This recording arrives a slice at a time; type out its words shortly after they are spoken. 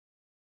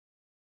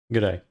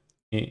G'day.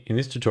 In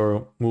this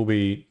tutorial, we'll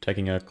be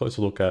taking a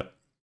closer look at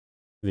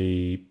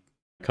the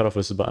cutoff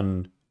versus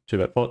button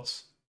 2-bet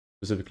pots,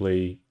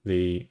 specifically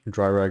the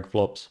dry rag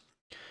flops,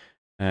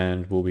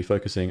 and we'll be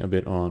focusing a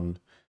bit on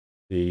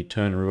the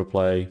turn and river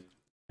play,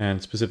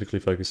 and specifically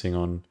focusing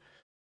on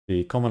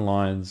the common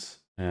lines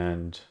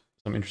and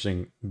some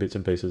interesting bits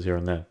and pieces here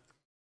and there.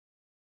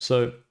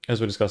 So, as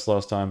we discussed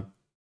last time,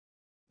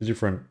 the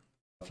different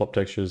flop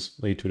textures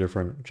lead to a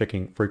different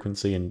checking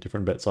frequency and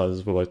different bet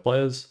sizes for both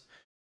players.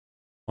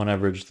 On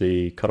average,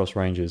 the cutoff's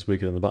range is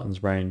weaker than the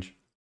button's range,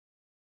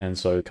 and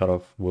so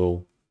cutoff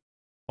will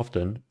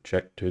often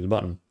check to the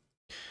button.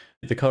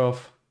 The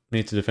cutoff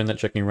needs to defend that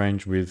checking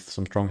range with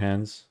some strong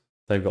hands.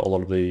 They've got a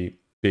lot of the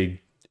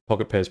big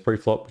pocket pairs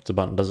pre-flop, which the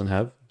button doesn't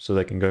have, so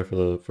they can go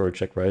for a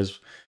check raise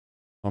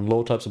on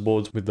lower types of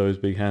boards with those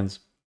big hands.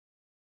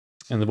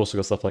 And they've also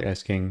got stuff like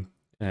ace king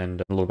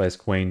and a lot of ace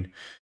queen,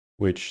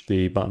 which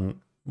the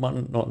button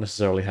might not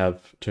necessarily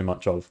have too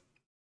much of.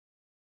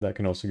 That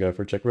can also go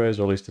for a check raise,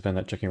 or at least defend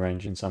that checking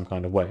range in some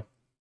kind of way.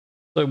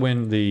 So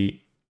when the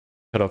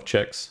cutoff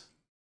checks,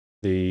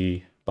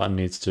 the button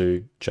needs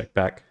to check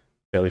back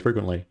fairly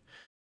frequently.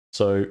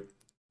 So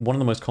one of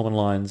the most common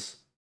lines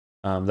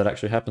that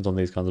actually happens on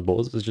these kinds of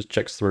boards is just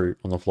checks through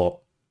on the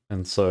flop.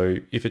 And so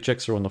if it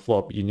checks through on the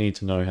flop, you need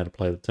to know how to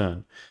play the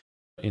turn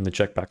in the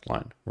check back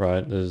line,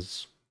 right?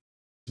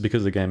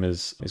 Because the game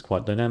is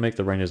quite dynamic,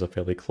 the ranges are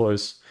fairly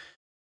close.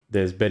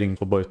 There's betting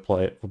for both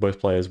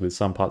players with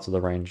some parts of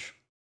the range.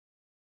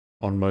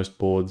 On most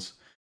boards,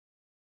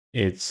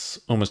 it's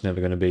almost never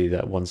going to be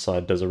that one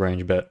side does a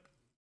range bet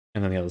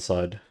and then the other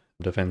side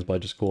defends by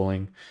just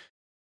calling.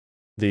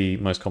 The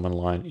most common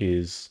line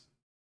is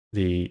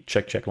the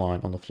check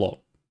line on the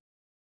flop.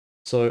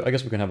 So I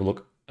guess we can have a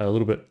look a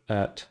little bit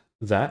at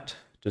that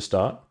to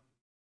start.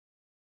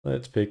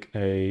 Let's pick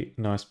a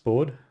nice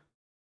board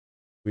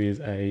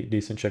with a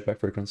decent check back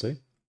frequency.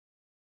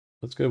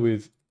 Let's go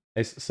with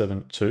ace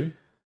 7-2,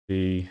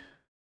 the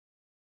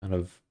kind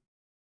of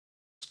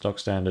stock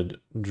standard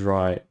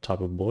dry type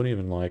of board,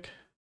 even like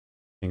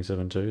king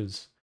 7-2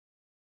 is.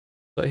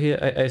 So here,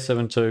 ace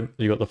 7-2,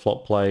 you got the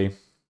flop play,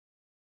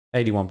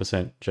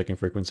 81% checking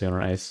frequency on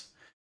an ace.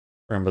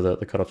 Remember that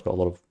the cutoff's got a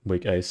lot of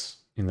weak ace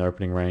in the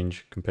opening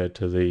range compared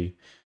to the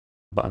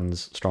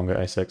button's stronger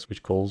ace x,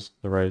 which calls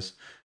the raise.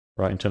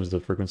 Right, in terms of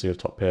the frequency of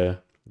top pair,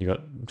 you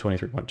got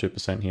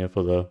 23.2% here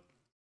for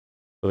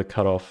the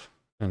cutoff,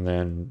 and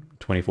then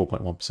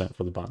 24.1%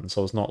 for the button.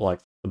 So it's not like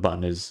the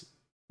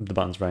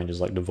button's range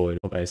is like devoid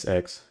of ace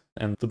x,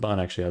 and the button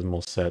actually has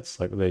more sets.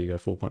 Like there you go,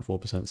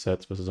 4.4%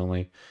 sets versus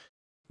only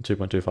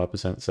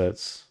 2.25%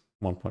 sets,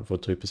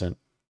 1.42%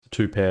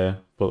 two pair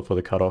for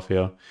the cutoff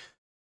here.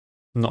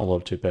 Not a lot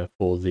of two pair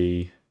for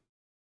the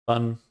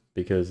button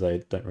because they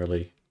don't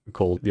really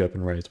call the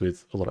open raise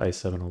with a lot of ace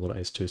 7 or a lot of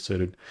ace 2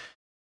 suited.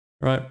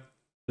 Right,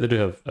 they do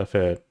have a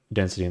fair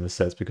density in the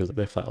sets because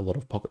they flat a lot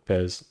of pocket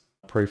pairs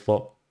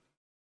pre-flop,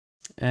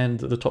 and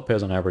the top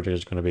pairs on average are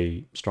just going to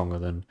be stronger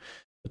than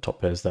the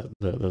top pairs that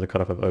the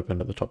cutoff have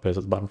opened at the top pairs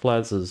that the button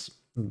flats. There's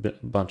a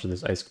bunch of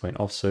this ace queen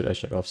offsuit, ace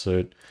jack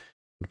offsuit.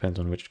 Depends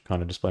on which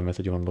kind of display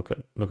method you want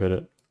to look at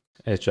it.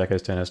 Ace jack,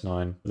 ace 10, ace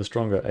 9. The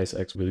stronger ace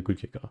x with a good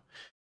kicker,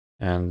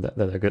 and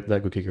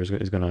that good kicker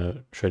is going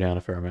to show down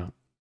a fair amount.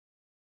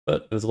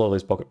 But there's a lot of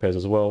these pocket pairs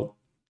as well,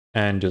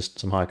 and just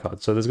some high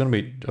cards. So there's going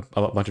to be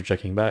a bunch of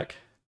checking back.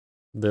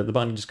 The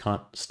button just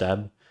can't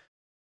stab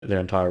their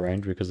entire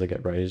range because they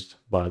get raised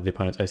by the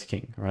opponent's ace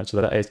king, right?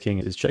 So that ace king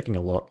is checking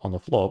a lot on the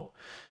flop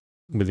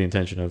with the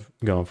intention of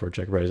going for a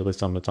check raise at least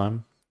some of the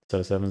time.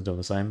 Set of sevens doing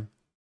the same.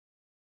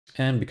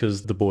 And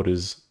because the board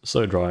is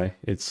so dry,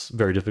 it's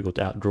very difficult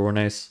to outdraw an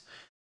ace.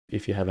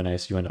 If you have an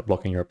ace, you end up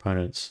blocking your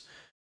opponent's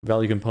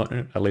value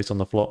component, at least on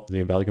the flop,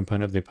 the value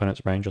component of the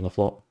opponent's range on the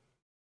flop.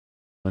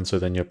 And so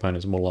then your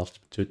opponent's more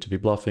likely to be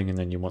bluffing, and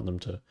then you want them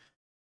to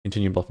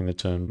continue bluffing the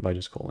turn by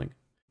just calling.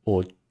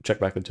 Or check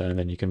back the turn, and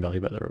then you can value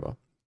bet the river.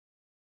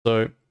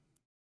 So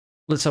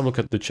let's have a look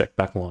at the check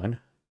back line,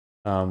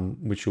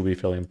 which will be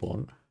fairly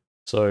important.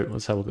 So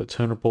let's have a look at the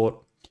turn report.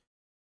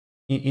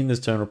 In this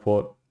turn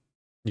report,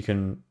 you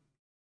can,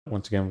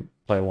 once again,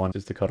 player 1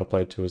 is the cutoff,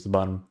 player 2 is the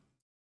button.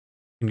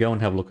 You can go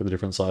and have a look at the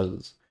different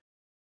sizes.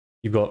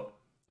 You've got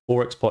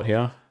 4x pot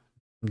here,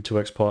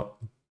 2x pot,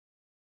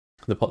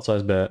 the pot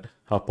size bet,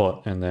 half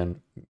pot, and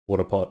then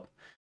quarter pot.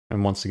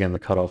 And once again, the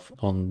cutoff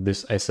on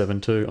this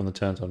a7-2 on the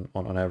turns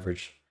on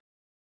average,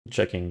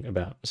 checking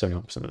about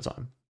 71% of the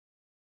time.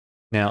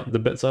 Now, the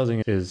bet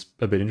sizing is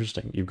a bit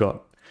interesting. You've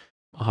got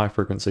a high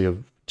frequency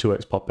of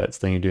 2x pot bets,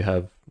 then you do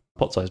have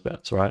pot size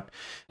bets, right?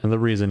 And the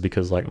reason,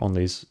 because like on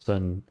these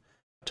certain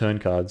turn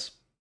cards,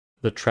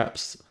 the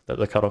traps that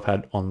the cutoff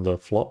had on the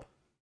flop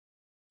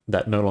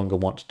that no longer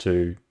want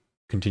to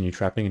continue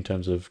trapping in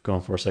terms of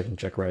going for a second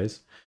check raise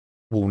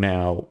will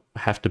now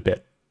have to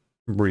bet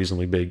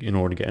reasonably big in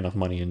order to get enough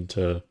money in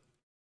to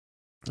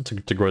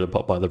grow the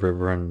pot by the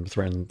river and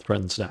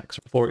threaten stacks.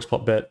 4x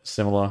pot bet,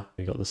 similar.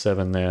 You got the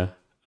 7 there.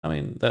 I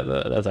mean,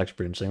 that's actually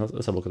pretty interesting.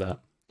 Let's have a look at that.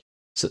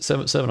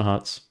 7 of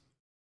hearts,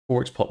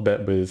 4x pot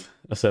bet with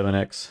a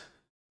 7x.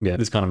 Yeah,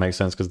 this kind of makes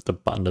sense because the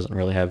button doesn't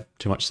really have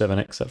too much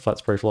 7x at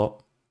flats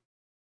pre-flop.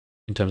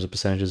 In terms of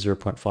percentages,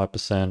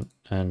 0.5%,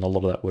 and a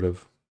lot of that would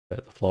have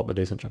bet the flop a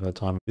decent chunk of the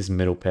time. This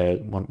middle pair,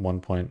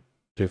 1.25%,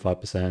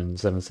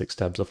 7-6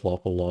 tabs the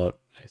flop a lot.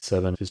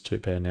 7 is 2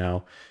 pair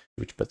now,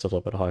 which bets the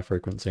flop at a high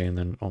frequency, and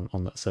then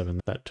on that 7,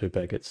 that 2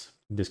 pair gets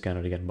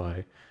discounted again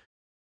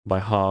by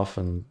half,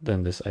 and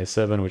then this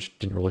A7, which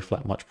didn't really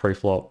flat much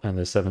pre-flop, and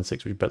the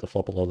 7-6, which bet the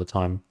flop a lot of the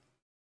time,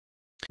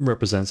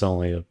 represents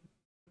only a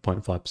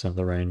 0.5% of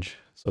the range.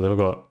 So they've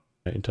got,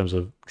 in terms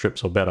of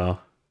trips or better,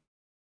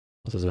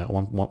 this is about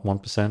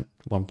 1%,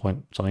 1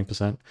 point something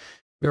percent.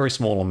 Very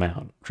small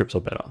amount, trips or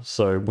better.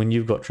 So when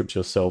you've got trips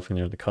yourself, you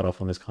know, the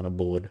cutoff on this kind of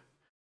board,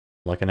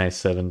 like an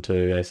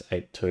ace-7-2,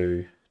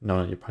 ace-8-2,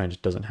 knowing that your opponent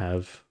just doesn't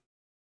have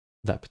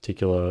that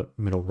particular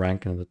middle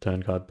rank in the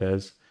turn card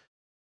pairs,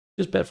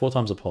 just bet 4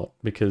 times a pot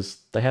because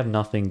they have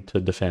nothing to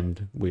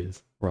defend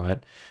with,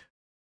 right?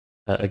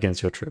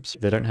 Against your trips.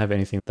 They don't have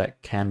anything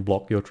that can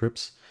block your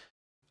trips.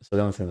 So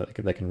the only thing that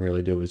they can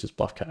really do is just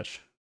bluff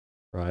catch,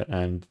 right?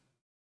 And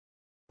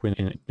when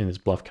in this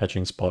bluff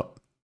catching spot,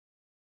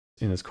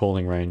 in this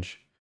calling range,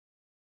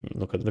 you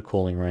look at the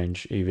calling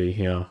range EV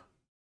here,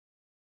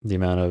 the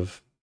amount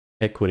of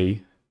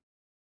equity,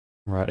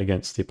 right,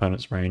 against the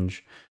opponent's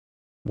range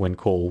when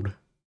called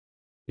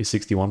is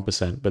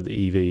 61%, but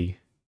the EV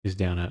is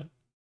down at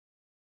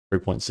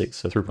 3.6,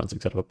 so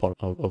 3.6 out of a pot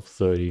of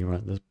 30,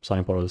 right? The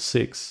starting pot of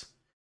 6,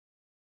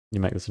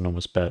 you make this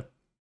enormous bet,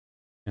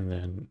 and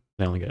then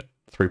they only get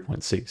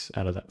 3.6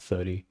 out of that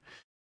 30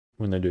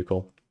 when they do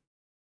call.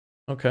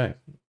 Okay,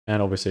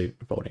 and obviously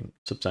folding a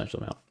substantial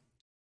amount.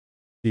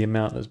 The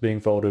amount that's being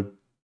folded,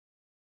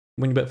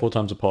 when you bet 4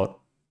 times a pot,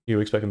 you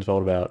expect them to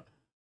fold about,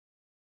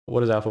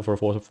 what is alpha for a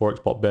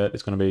 4x pot bet?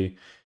 It's going to be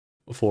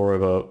 4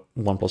 over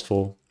 1 plus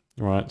 4,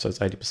 right? So it's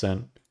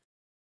 80%.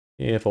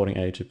 Yeah, folding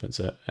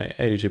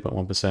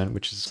 82.1%,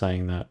 which is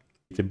saying that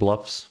the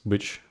bluffs,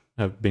 which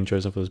have been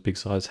chosen for this big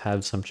size,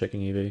 have some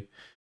checking EV.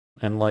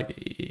 And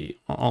like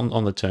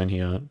on the turn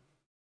here,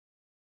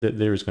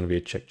 there is going to be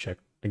a check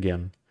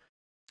again.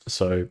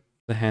 So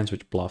the hands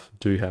which bluff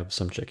do have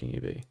some checking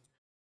EV.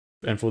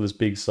 And for this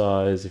big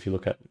size, if you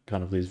look at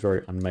kind of these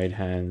very unmade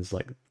hands,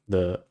 like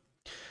the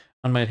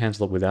unmade hands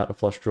without a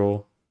flush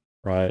draw,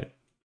 right?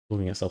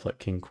 Looking at stuff like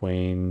King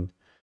Queen,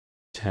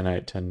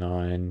 10-8,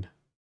 10-9,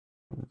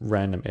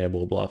 random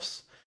airball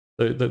bluffs.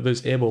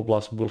 Those airball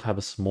bluffs will have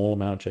a small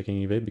amount of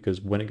checking EV because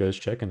when it goes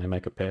check and they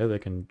make a pair, they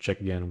can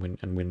check again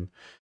and win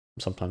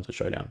sometimes a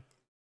showdown.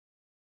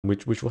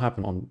 Which will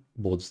happen on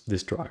boards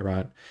this dry,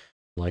 right?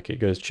 Like it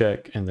goes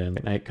check and then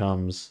an 8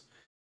 comes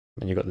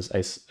and you've got this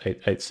ace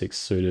 8-6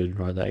 suited,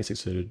 right? The ace 6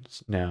 suited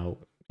now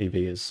EV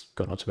has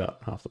gone up to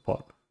about half the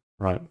pot,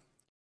 right?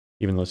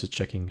 Even though it's just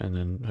checking and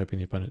then hoping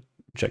the opponent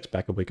checks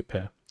back a weaker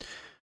pair.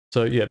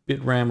 So yeah, a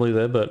bit rambly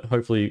there, but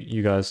hopefully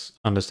you guys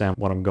understand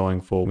what I'm going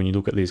for when you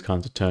look at these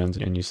kinds of turns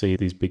and you see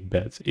these big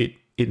bets.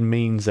 It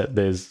means that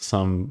there's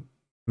some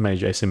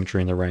major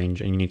asymmetry in the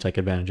range and you need to take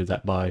advantage of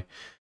that by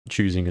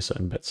choosing a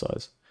certain bet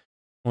size.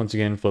 Once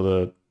again, for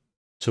the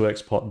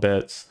 2x pot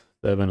bets,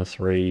 7, a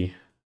 3,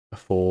 a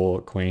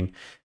 4, queen,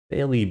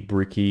 fairly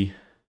bricky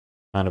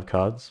kind of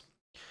cards.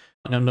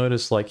 Now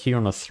notice like here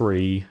on a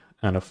 3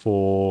 and a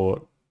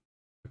 4,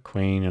 a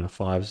queen and a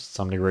 5 to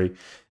some degree,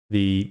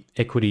 the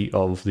equity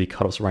of the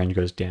cutoff's range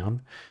goes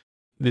down.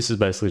 This is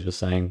basically just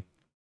saying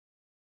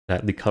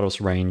that the cutoff's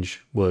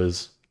range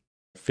was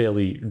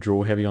fairly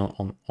draw heavy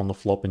on the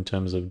flop in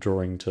terms of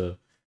drawing to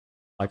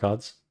high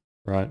cards,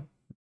 right?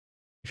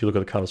 If you look at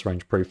the cutoff's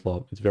range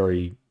pre-flop, it's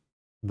very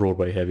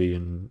Broadway heavy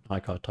and high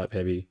card type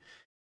heavy.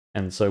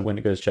 And so when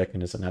it goes check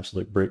and it's an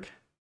absolute brick,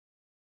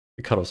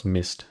 the cutoff's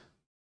missed,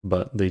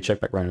 but the check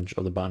back range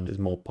of the button is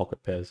more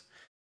pocket pairs.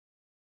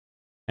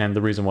 And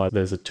the reason why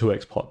there's a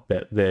 2x pot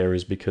bet there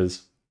is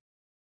because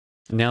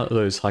now that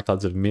those high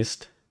cards have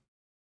missed,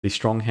 the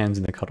strong hands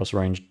in the cutoff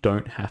range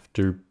don't have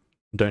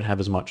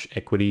as much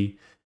equity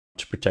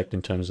to protect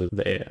in terms of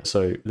the air.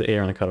 So the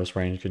air in the cutoff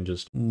range can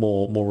just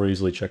more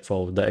easily check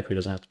fold. The equity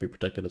doesn't have to be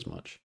protected as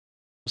much.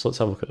 So let's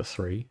have a look at a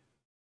 3.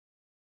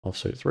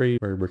 Offsuit 3,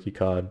 very bricky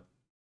card.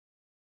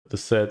 The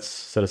sets,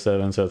 set of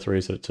 7, set of 3,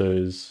 set of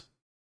 2s,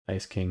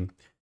 ace king.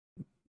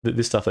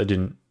 This stuff they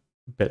didn't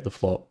bet the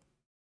flop.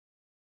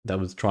 That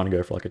was trying to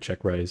go for like a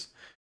check raise.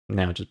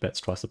 Now it just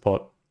bets twice the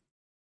pot.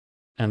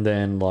 And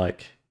then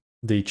like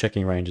the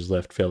checking range is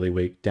left fairly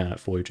weak, down at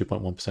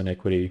 42.1%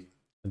 equity.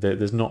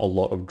 There's not a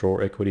lot of draw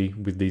equity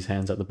with these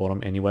hands at the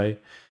bottom anyway.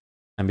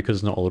 And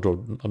because there's not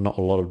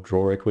a lot of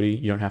draw equity,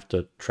 you don't have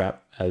to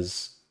trap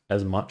as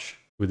much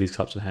with these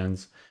types of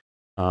hands.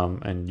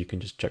 And you can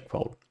just check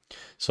fold.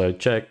 So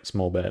check,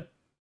 small bet,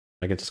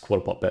 against this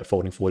quarter pot bet,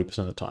 folding 40%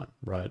 of the time,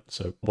 right?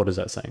 So what is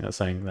that saying? That's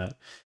saying that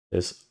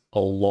there's a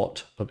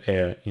lot of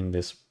air in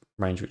this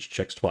range which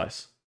checks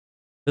twice.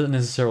 It doesn't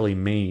necessarily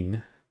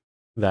mean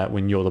that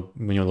when you're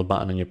the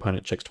button and your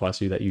opponent checks twice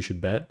that you should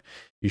bet.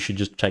 You should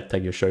just take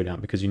your showdown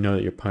because you know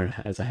that your opponent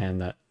has a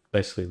hand that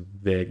basically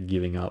they're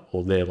giving up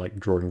or they're like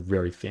drawing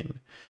very thin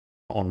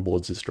on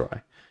boards this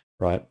dry,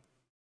 right?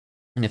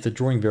 And if they're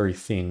drawing very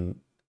thin,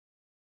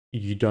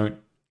 you don't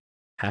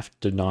have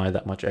to deny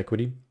that much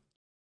equity.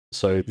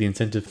 So the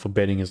incentive for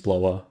betting is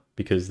lower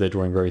because they're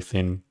drawing very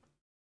thin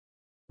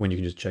when you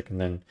can just check and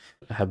then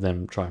have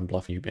them try and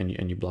bluff you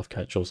and you bluff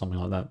catch or something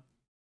like that.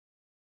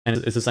 And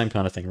it's the same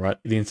kind of thing, right?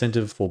 The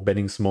incentive for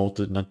betting small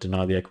to not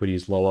deny the equity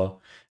is lower.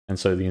 And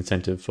so the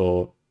incentive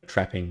for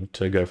trapping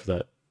to go for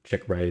that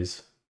check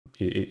raise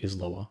is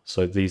lower.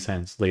 So these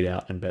hands lead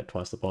out and bet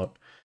twice the pot.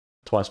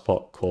 Twice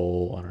pot,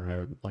 call, I don't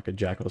know, like a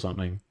jack or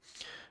something.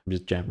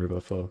 Just jam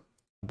river for,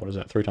 what is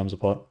that, 3 times the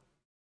pot?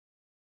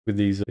 With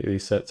these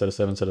set of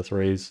 7, set of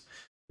 3s,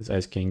 this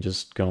ace king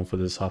just going for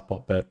this half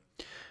pot bet.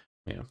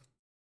 Yeah,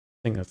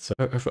 I think that's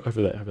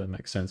hopefully that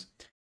makes sense.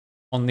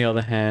 On the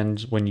other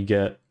hand, when you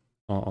get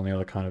on the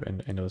other kind of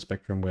end of the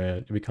spectrum where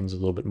it becomes a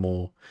little bit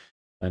more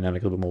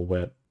dynamic, a little bit more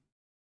wet,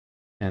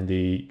 and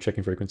the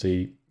checking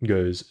frequency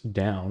goes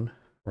down,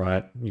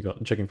 right? You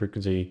got checking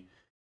frequency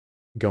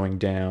going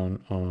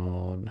down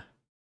on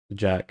the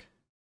jack,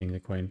 king, the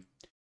queen.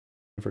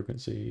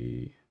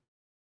 Frequency.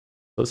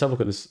 So let's have a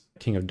look at this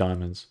king of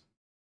diamonds.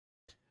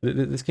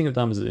 This king of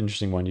diamonds is an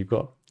interesting one. You've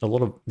got a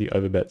lot of the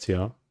overbets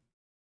here.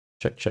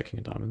 Check king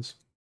of diamonds.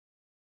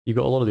 You've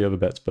got a lot of the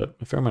overbets, but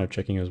a fair amount of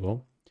checking as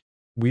well.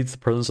 With the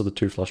presence of the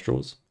 2 flush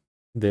draws,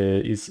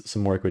 there is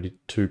some more equity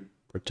to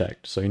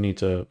protect. So you need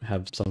to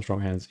have some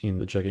strong hands in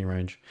the checking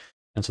range.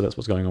 And so that's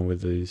what's going on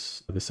with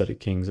this set of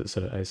kings, that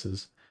set of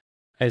aces.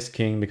 Ace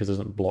king, because it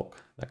doesn't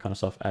block that kind of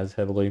stuff as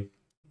heavily,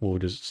 we'll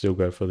just still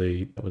go for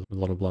with a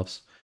lot of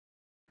bluffs.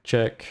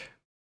 Check.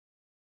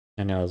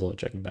 And now there's a lot of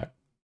checking back.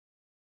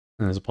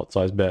 And there's a pot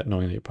size bet,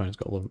 knowing that your opponent's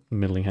got a lot of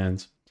middling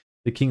hands.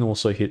 The king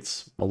also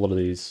hits a lot of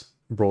these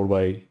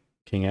Broadway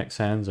king X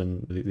hands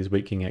and these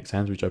weak king X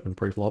hands, which open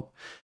pre-flop.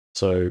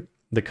 So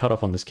the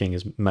cutoff on this king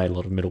has made a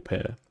lot of middle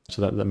pair.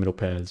 So that middle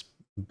pair is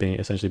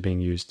essentially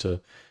being used to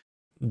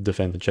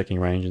defend the checking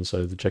range. And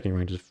so the checking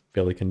range is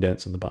fairly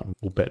condensed and the button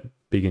will bet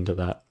big into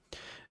that.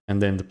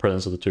 And then the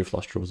presence of the 2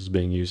 flush draws is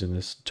being used in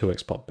this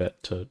 2x pot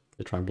bet to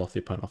try and bluff the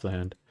opponent off the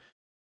hand.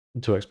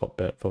 2x pot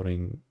bet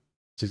folding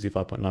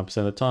 65.9%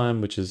 of the time,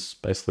 which is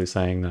basically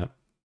saying that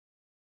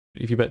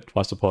if you bet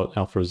twice the pot,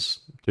 alpha is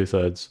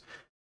 2/3.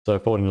 So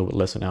folding a little bit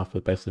less than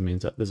alpha basically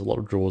means that there's a lot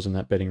of draws in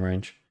that betting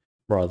range,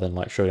 rather than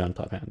like showdown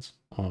type hands.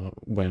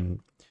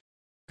 When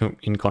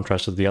in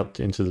contrast to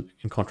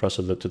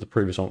the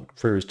previous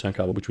turn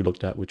card, which we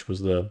looked at, which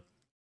was the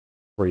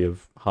 3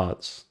 of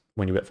hearts.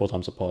 When you bet 4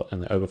 times the pot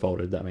and they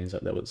overfolded, that means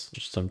that there was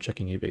just some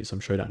checking EV, some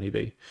showdown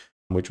EV,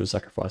 which was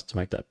sacrificed to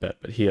make that bet.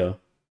 But here,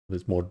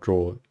 there's more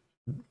draw.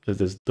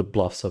 The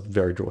bluffs are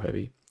very draw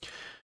heavy.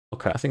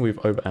 Okay, I think we've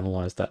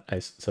overanalyzed that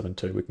ace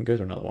 7-2. We can go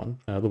to another one,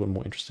 a little bit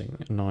more interesting.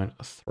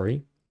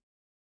 9-3.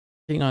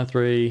 King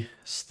 9-3,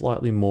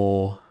 slightly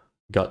more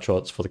gut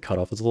shots for the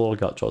cutoff. There's a lot of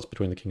gut shots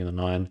between the king and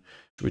the 9,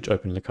 which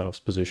open in the cutoff's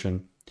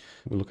position.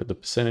 We look at the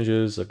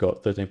percentages. I've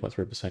got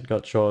 13.3%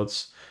 gut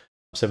shots,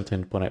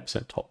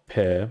 17.8% top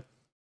pair,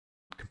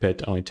 compared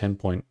to only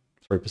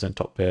 10.3%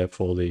 top pair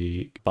for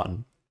the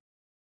button.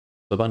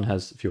 The button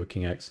has fewer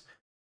king X.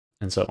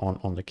 And so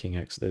on the king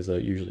X, there's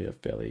usually a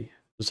fairly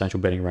substantial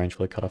betting range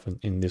for the cutoff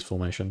in this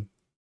formation.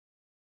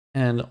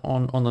 And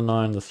on the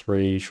 9, the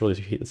 3, surely if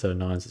you hit the set of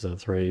 9s, the set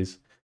of 3s,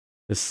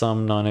 there's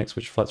some 9x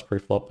which flats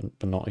pre-flop,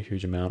 but not a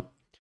huge amount.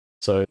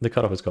 So the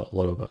cutoff has got a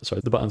lot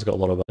of, the button's got a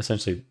lot of,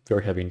 essentially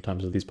very heavy in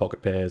terms of these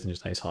pocket pairs and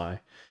just ace high.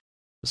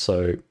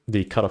 So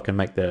the cutoff can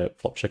make their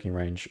flop checking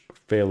range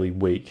fairly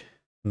weak,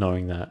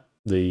 knowing that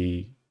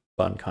the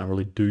button can't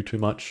really do too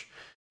much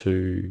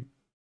to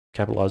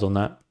capitalize on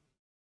that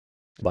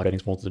by betting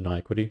small to deny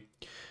equity.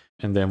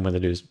 And then when they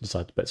do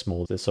decide to bet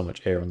small, there's so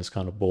much air on this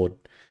kind of board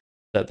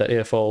that the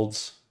air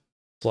folds,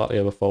 slightly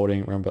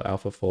overfolding. Remember,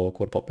 alpha for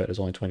quarter pot bet is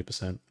only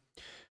 20%,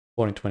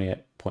 folding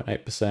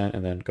 28.8%,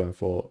 and then going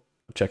for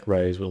a check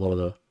raise with a lot of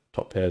the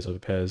top pairs, over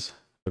pairs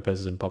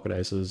and pocket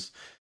aces,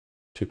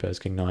 2 pairs,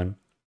 king 9.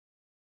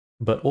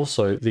 But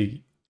also the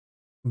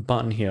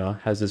button here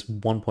has this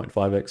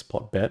 1.5x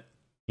pot bet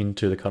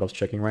into the cutoff's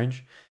checking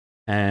range,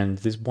 and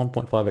this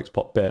 1.5x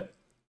pot bet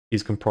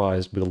is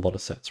comprised with a lot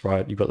of sets,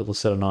 right? You've got the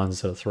set of 9s and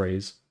set of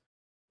 3s,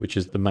 which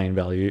is the main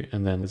value,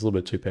 and then there's a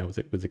little bit of 2 pair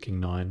with the king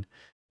 9,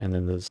 and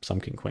then there's some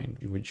king queen,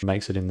 which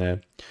makes it in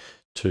there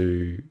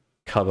to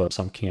cover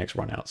some king X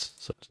runouts,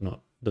 so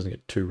doesn't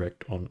get too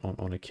wrecked on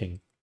a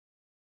king.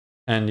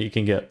 And you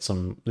can get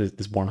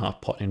this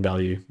 1/2 pot in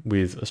value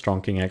with a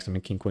strong king X. I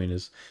mean, king queen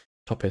is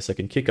top pair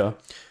second kicker,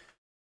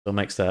 so it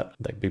makes that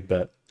big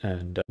bet,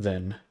 and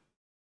then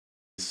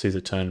sees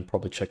a turn,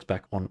 probably checks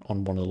back on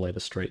one of the later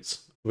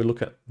streets. If we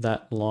look at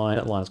that line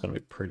is going to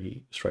be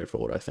pretty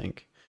straightforward, I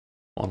think.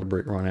 On the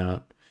brick run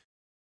out,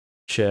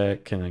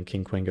 check, and then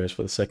king queen goes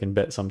for the second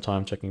bet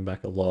sometime, checking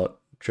back a lot.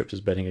 Trips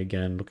is betting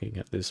again, looking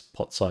at this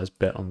pot size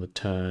bet on the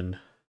turn.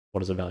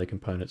 What is the value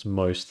component? It's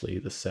mostly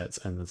the sets,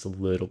 and there's a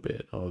little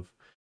bit of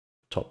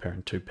top pair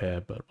and 2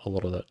 pair, but a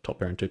lot of that top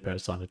pair and 2 pair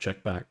is starting to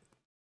check back.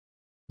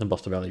 The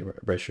bluff to value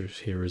ratio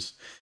here is,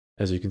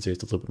 as you can see,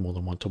 it's a little bit more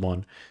than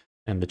 1-to-1,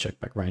 and the check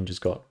back range has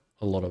got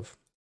a lot of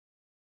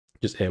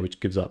just air which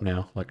gives up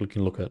now. Like, we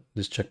can look at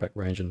this check back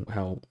range and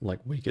how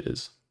weak it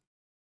is.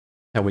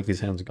 how weak these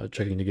hands are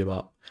checking to give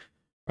up.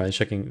 Right,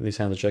 these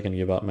hands are checking to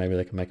give up. Maybe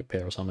they can make a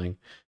pair or something,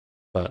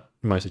 but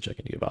mostly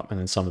checking to give up. And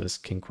then some of this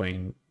king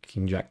queen,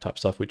 king jack type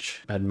stuff,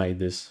 which had made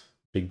this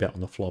big bet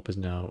on the flop, is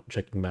now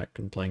checking back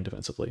and playing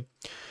defensively.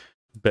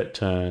 Bet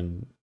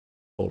turn,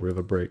 or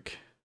river brick,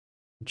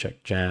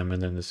 check jam,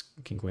 and then this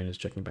king queen is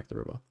checking back the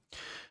river.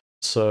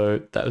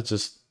 So that was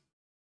just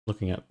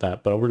looking at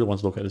that, but I really want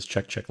to look at this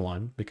check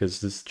line,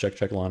 because this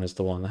check line is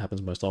the one that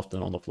happens most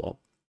often on the flop.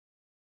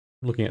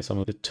 Looking at some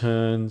of the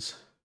turns,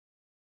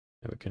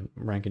 we can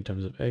rank in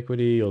terms of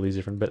equity, all these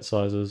different bet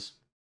sizes.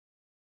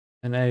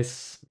 An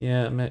ace,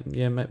 yeah,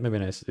 maybe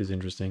an ace is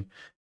interesting.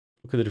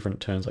 Look at the different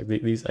turns, like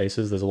these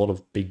aces, there's a lot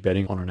of big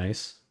betting on an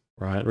ace,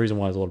 right? The reason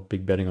why there's a lot of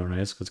big betting on an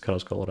ace, because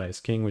cutoff's got a lot of ace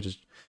king, which is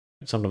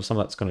sometimes some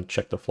of that's going to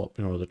check the flop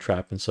in order to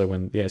trap, and so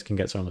when the ace king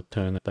gets on the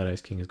turn, that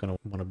ace king is going to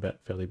want to bet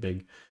fairly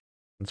big.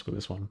 Let's look at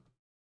this one.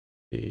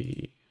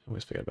 I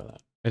always forget about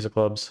that. Ace of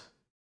clubs,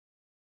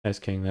 ace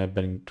king, they're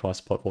betting twice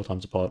a pot, 4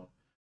 times a pot.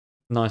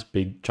 Nice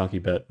big chunky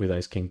bet with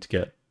ace king to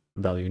get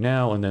value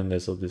now, and then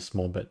there's this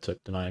small bet to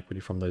deny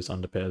equity from those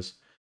under pairs,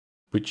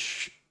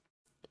 which,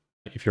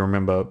 if you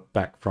remember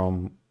back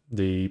from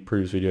the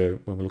previous video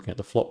when we're looking at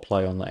the flop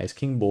play on the ace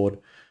king board,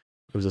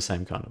 it was the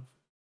same kind of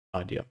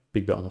idea.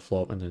 Big bet on the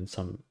flop and then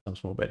some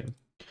small betting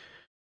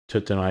to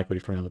deny equity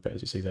from the under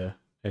pairs. You see there,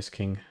 ace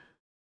king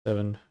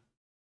 7.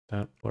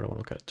 That what I want to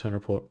look at, turn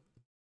report.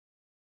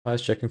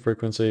 Highest checking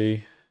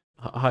frequency.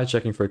 Highest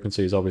checking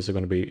frequency is obviously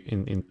going to be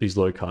in these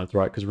low cards,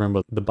 right? Because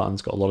remember, the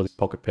button's got a lot of these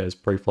pocket pairs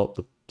pre-flop.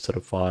 The set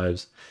of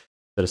 5s,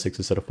 set of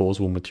 6s, set of 4s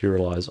will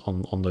materialize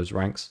on those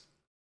ranks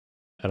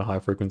at a high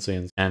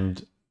frequency,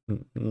 and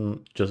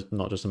just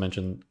not just to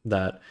mention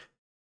that,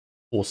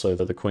 also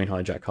that the queen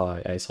high, jack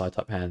high, ace high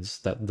type hands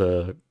that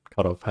the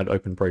cutoff had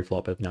open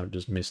pre-flop have now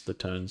just missed the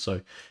turn.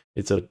 So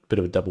it's a bit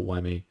of a double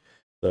whammy.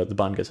 The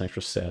button gets an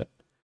extra set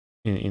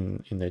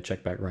in their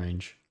check back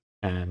range,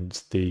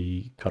 and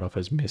the cutoff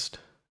has missed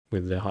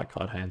with their high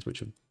card hands, which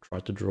have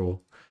tried to draw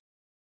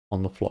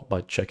on the flop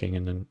by checking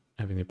and then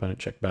having the opponent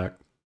check back.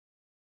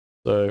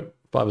 So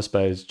 5 of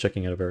spades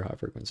checking at a very high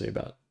frequency,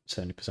 about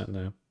 70%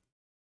 there.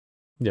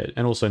 Yeah,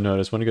 and also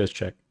notice when it goes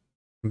check,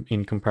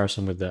 in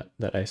comparison with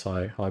that ace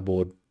high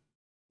board,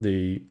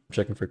 the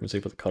checking frequency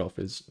for the cutoff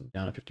is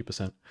down at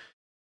 50%.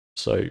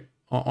 So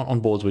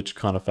on boards which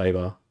kind of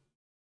favor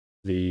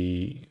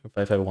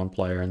one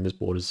player, and this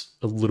board is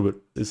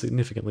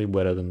significantly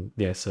wetter than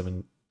the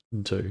ace-7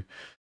 and 2,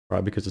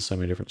 right? Because there's so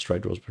many different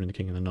straight draws between the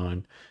king and the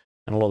 9,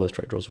 and a lot of those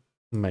straight draws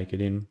make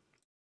it in.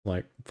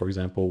 Like, for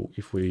example,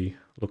 if we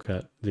look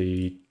at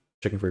the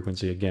checking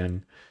frequency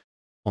again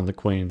on the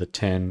queen, the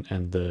 10,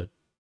 and the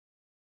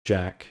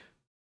jack,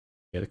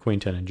 yeah, the queen,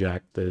 10, and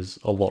jack, there's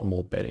a lot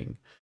more betting,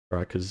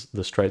 right? Because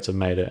the straights have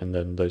made it, and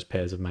then those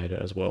pairs have made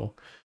it as well.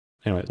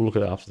 Anyway, we'll look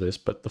at it after this.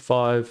 But the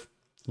 5,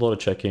 a lot of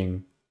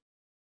checking.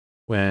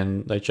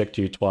 When they check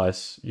to you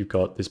twice, you've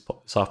got this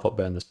half pot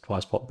bet and this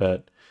twice pot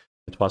bet.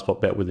 The twice pot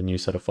bet with a new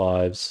set of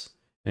 5s,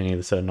 any of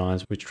the set of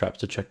 9s, which traps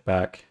to check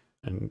back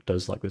and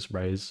does like this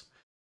raise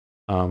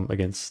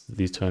against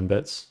these turn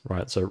bets,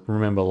 right? So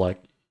remember,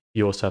 like,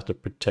 you also have to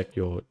protect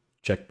your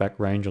check back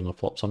range on the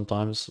flop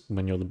sometimes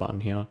when you're the button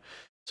here.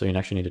 So you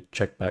actually need to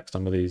check back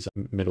some of these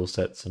middle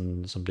sets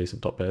and some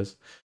decent top pairs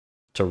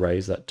to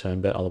raise that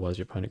turn bet. Otherwise,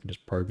 your opponent can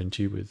just probe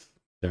into you with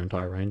their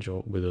entire range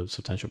or with a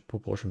substantial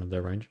proportion of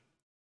their range.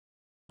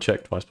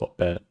 Check, twice pot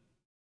bet,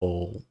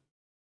 all,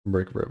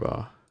 brick,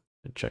 river,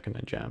 and check and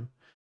then jam.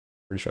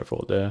 Pretty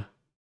straightforward there.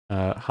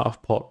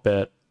 Half pot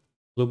bet, a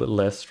little bit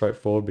less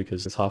straightforward,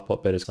 because this half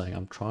pot bet is saying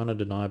I'm trying to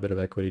deny a bit of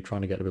equity,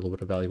 trying to get a little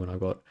bit of value when I've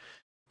got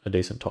a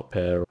decent top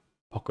pair,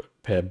 pocket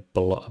pair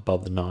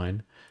above the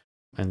 9,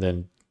 and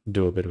then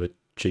do a bit of a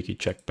cheeky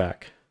check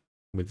back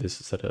with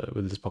this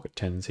with this pocket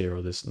 10s here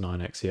or this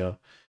 9x here,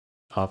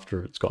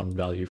 after it's gotten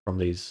value from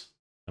these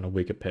kind of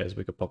weaker pairs,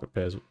 weaker pocket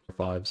pairs,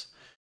 5s,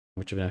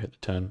 which have now hit the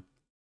turn.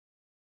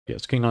 Yeah,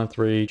 it's king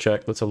 9-3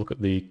 check. Let's have a look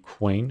at the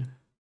queen.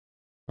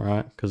 All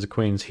right, because the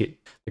queen's hit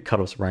the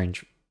cutoff's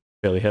range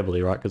fairly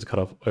heavily, right? Because the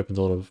cutoff opens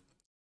a lot of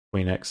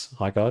queen X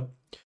high card,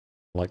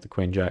 like the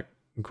queen jack,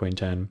 queen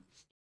 10,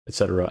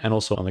 etc. And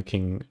also on the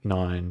king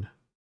 9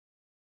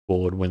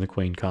 board, when the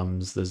queen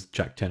comes, there's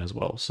jack 10 as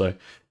well. So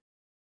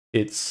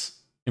it's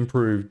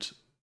improved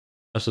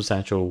a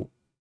substantial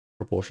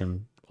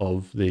proportion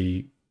of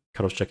the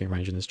cutoff's checking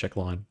range in this check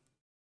line.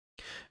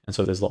 And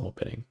so there's a lot more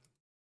betting.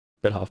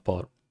 Bet half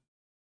pot.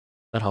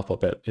 That half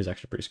pot bet is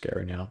actually pretty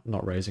scary now,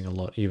 not raising a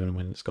lot, even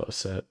when it's got a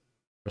set,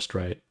 or a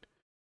straight,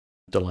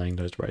 delaying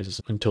those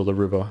raises until the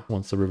river.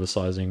 Once the river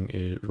sizing,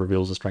 it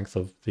reveals the strength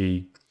of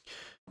the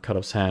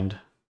cutoff's hand.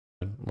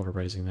 And a lot of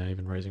raising there,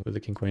 even raising with the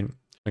king queen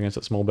against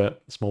that small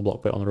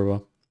block bet on the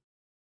river.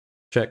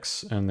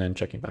 Checks and then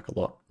checking back a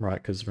lot,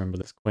 right? Because remember,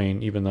 this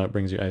queen, even though it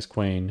brings you ace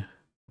queen,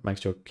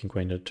 makes your king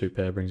queen to 2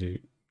 pair, brings you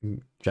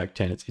jack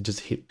 10, it just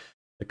hit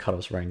the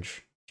cutoff's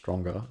range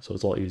stronger, so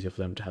it's a lot easier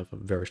for them to have a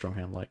very strong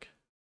hand like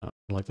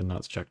the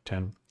nuts jack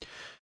 10,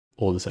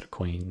 or the set of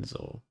queens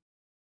or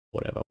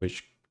whatever,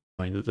 which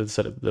I mean,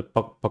 the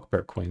pocket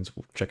pair of queens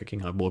will check a king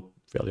high board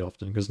fairly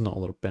often because there's not a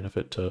lot of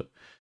benefit to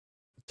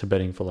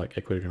betting for like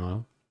equity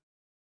denial.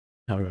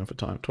 How are we going for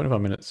time?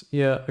 25 minutes.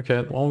 Yeah,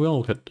 okay. Well, we'll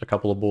look at a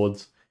couple of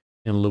boards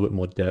in a little bit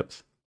more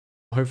depth.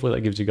 Hopefully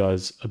that gives you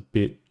guys a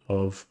bit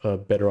of a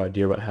better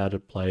idea about how to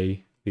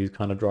play these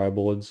kind of dry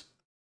boards.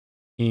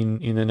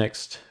 In the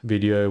next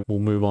video, we'll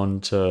move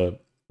on to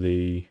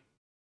the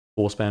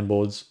 4-span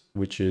boards,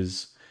 which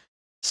is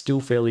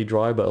still fairly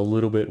dry, but a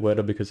little bit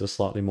wetter because there's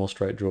slightly more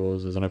straight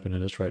draws. There's an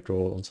open-ended straight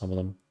draw on some of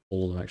them,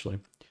 all of them actually,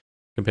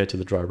 compared to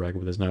the dry rag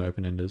where there's no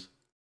open-enders.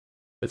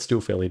 It's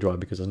still fairly dry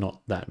because there's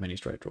not that many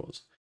straight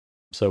draws.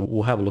 So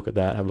we'll have a look at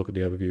that, have a look at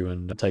the overview,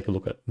 and take a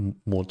look at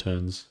more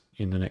turns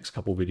in the next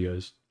couple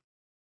videos.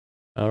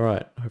 All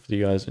right, hopefully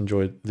you guys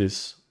enjoyed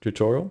this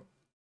tutorial,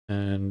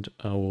 and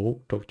I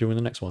will talk to you in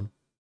the next one.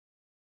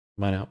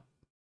 Bye now.